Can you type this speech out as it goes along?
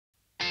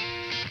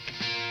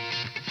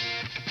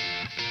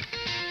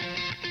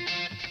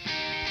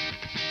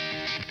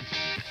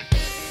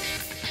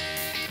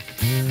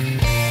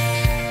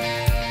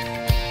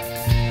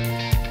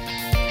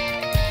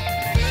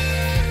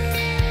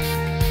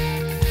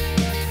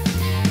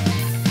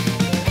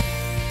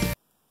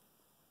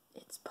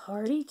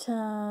Party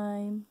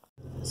time.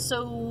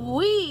 So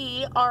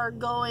we are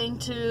going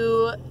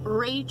to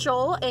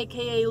Rachel,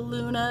 aka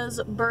Luna's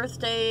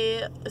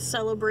birthday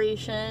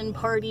celebration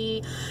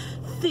party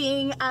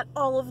thing at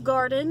Olive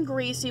Garden.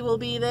 Gracie will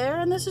be there,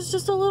 and this is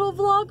just a little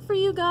vlog for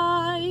you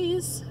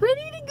guys.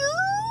 Ready to go?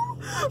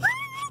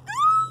 Ready to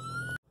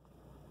go?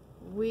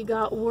 We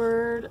got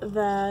word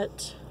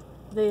that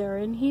they are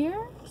in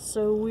here,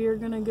 so we're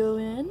gonna go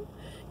in.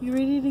 You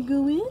ready to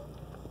go in?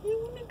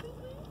 You wanna go in?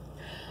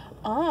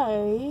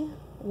 I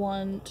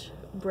want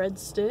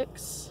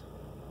breadsticks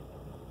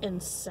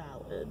and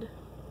salad.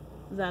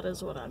 That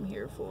is what I'm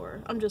here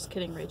for. I'm just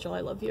kidding, Rachel. I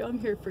love you. I'm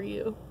here for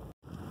you.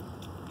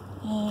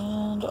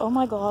 And oh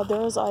my god,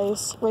 there is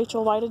ice.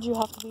 Rachel, why did you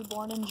have to be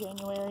born in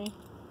January?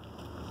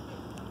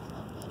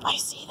 I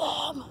see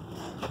them.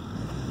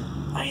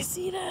 I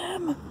see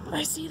them.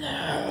 I see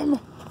them.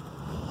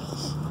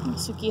 And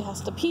Suki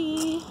has to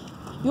pee.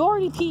 You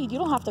already peed. You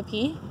don't have to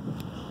pee.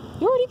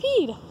 You already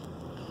peed.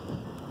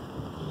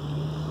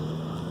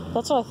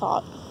 That's what I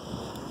thought.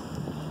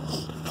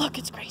 Look,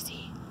 it's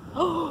crazy.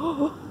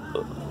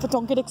 But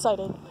don't get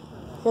excited.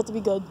 You have to be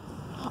good.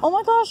 Oh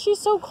my gosh, she's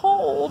so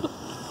cold.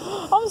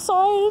 I'm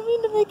sorry, I didn't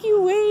mean to make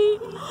you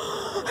wait.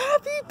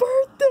 Happy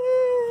birthday!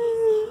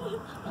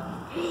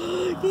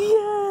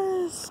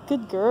 Yes,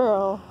 good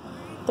girl.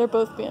 They're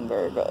both being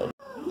very good.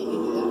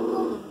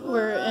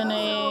 We're in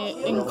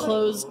a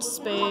enclosed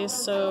space,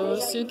 so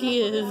Suki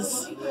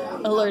is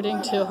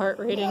alerting to heart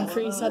rate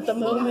increase at the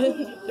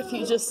moment, if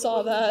you just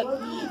saw that.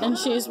 And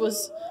she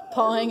was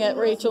pawing at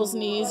Rachel's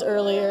knees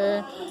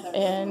earlier,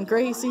 and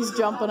Gracie's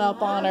jumping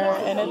up on her,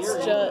 and it's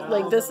just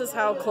like, this is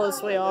how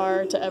close we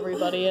are to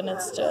everybody, and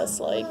it's just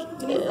like,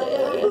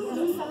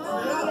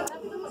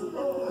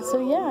 So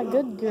yeah,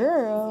 good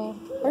girl,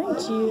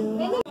 aren't you?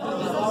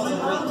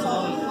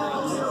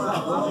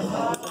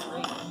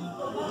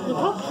 Look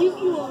how cute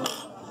you are.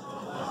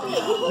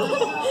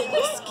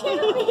 You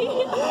scared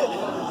me.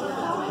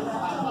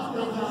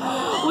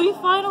 We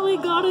finally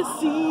got a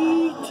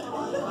seat.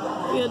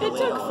 It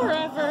took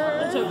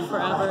forever. It took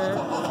forever.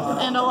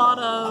 And a lot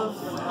of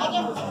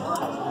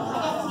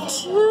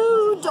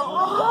 2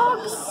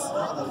 dogs.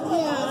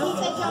 Yeah.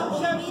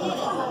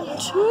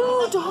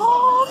 2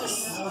 dogs.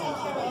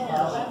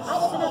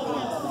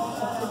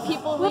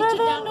 People reaching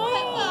down the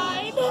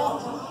line.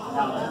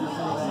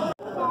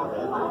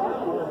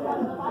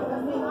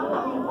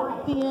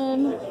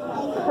 Being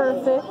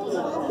perfect.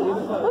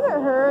 Look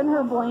at her and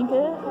her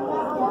blanket.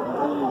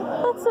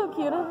 That's so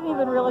cute. I didn't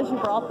even realize you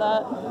brought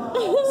that.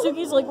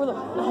 Suki's like, where the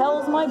hell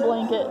is my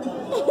blanket?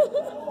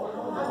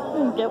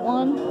 Didn't get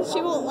one.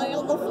 She won't lay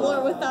on the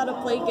floor without a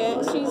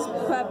blanket. She's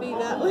preppy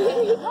that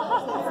way.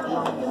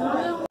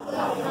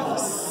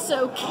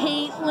 So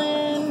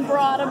Caitlin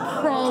brought a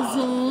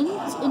present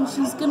and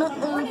she's gonna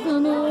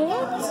open it.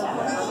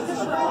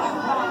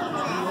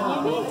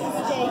 You need to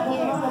stay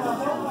here.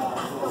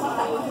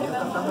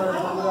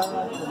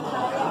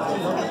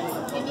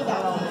 Give me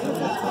that.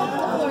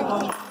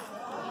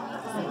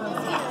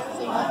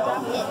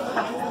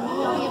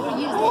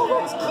 Oh,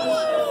 that's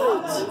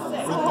cute!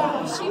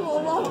 She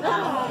will love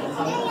that.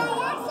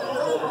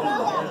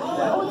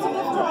 Oh, it's a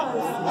gift card.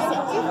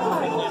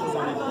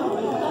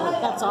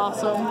 That's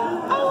awesome.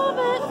 I love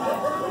it.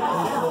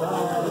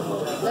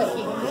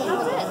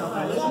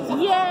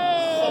 Yay!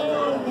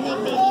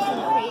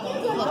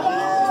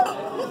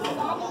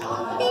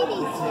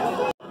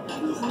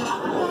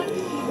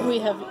 We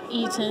have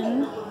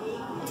eaten.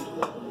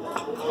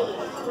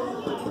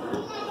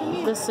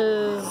 This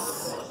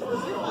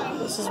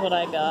is what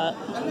I got.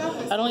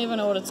 I don't even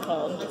know what it's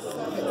called.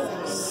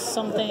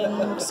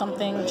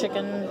 Something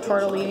chicken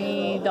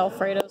tortellini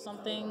Alfredo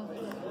something.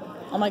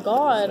 Oh my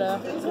god.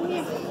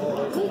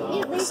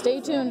 Stay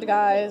tuned,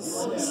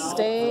 guys.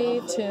 Stay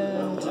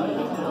tuned.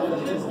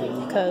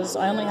 Because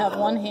I only have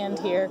one hand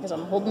here because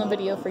I'm holding the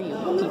video for you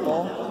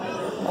people.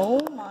 Oh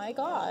my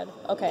god.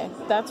 Okay,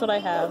 that's what I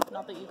have.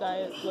 Not that you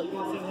guys, look,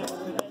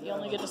 you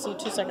only get to see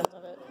 2 seconds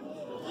of it.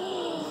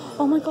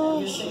 Oh my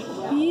gosh.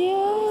 Yay!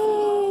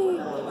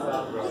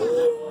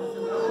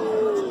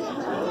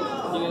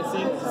 You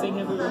gonna sing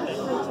happy birthday?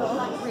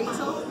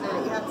 Rachel?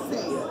 Alright, you have to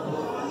sing.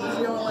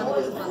 You don't want to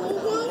do the fun with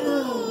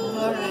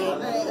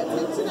Alright,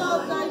 attention all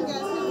garden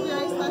guests, have a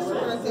very special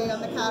birthday. On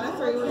the count of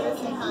 3, we're going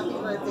to sing happy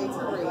birthday to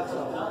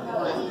Rachel.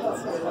 1,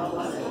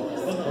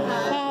 2.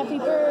 Happy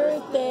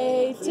birthday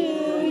to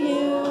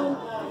you.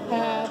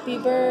 Happy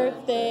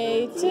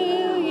birthday to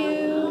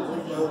you.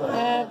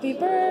 Happy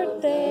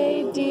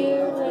birthday,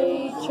 dear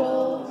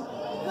Rachel.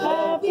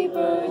 Happy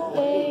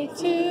birthday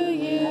to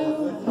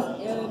you.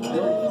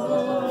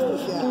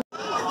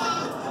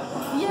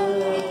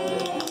 Yay!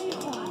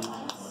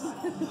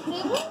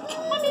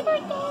 Happy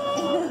birthday!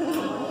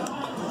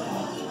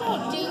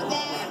 Don't do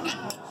that.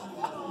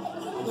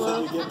 So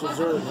you get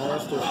dessert and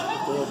that's the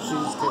grilled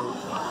cheesecake.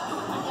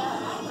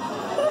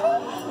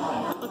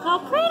 Look how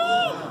pretty!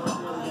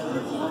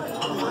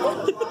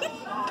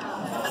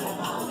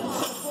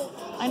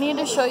 I need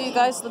to show you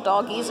guys the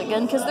doggies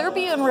again because they're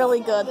being really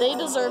good. They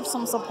deserve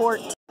some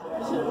support.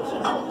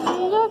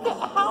 Look at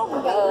how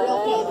good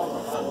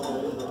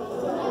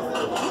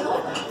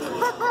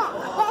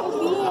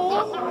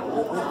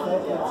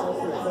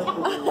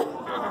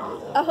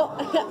Oh, I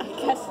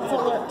guess it's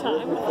alert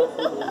time.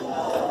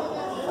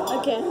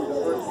 Again.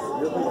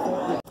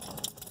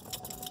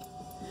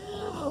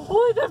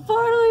 We can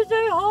finally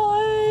say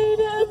hi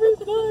to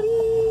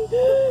everybody. I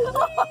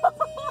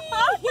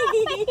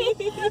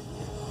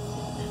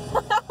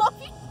love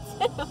you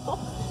too.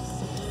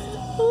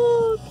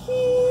 Oh,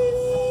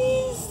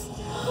 kitties.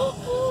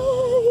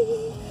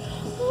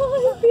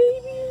 Hi,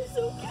 baby. You're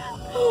so cute.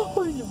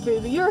 Oh,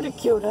 baby, you're the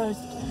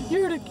cutest.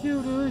 You're the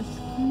cutest.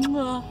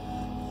 Mwah.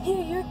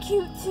 Yeah, you're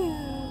cute too.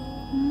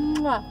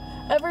 Mwah.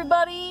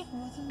 Everybody,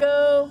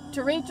 go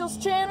to Rachel's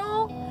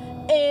channel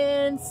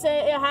and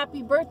say a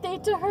happy birthday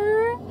to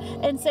her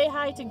and say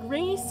hi to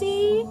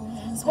Gracie.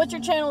 So what's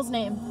your channel's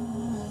name?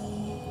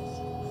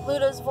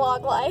 Luna's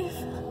Vlog Life.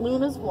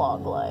 Luna's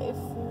Vlog Life.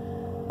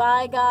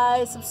 Bye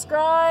guys.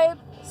 Subscribe.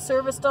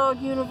 Service Dog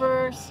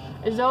Universe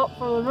is out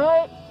for the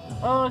night.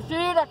 See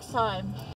you next time.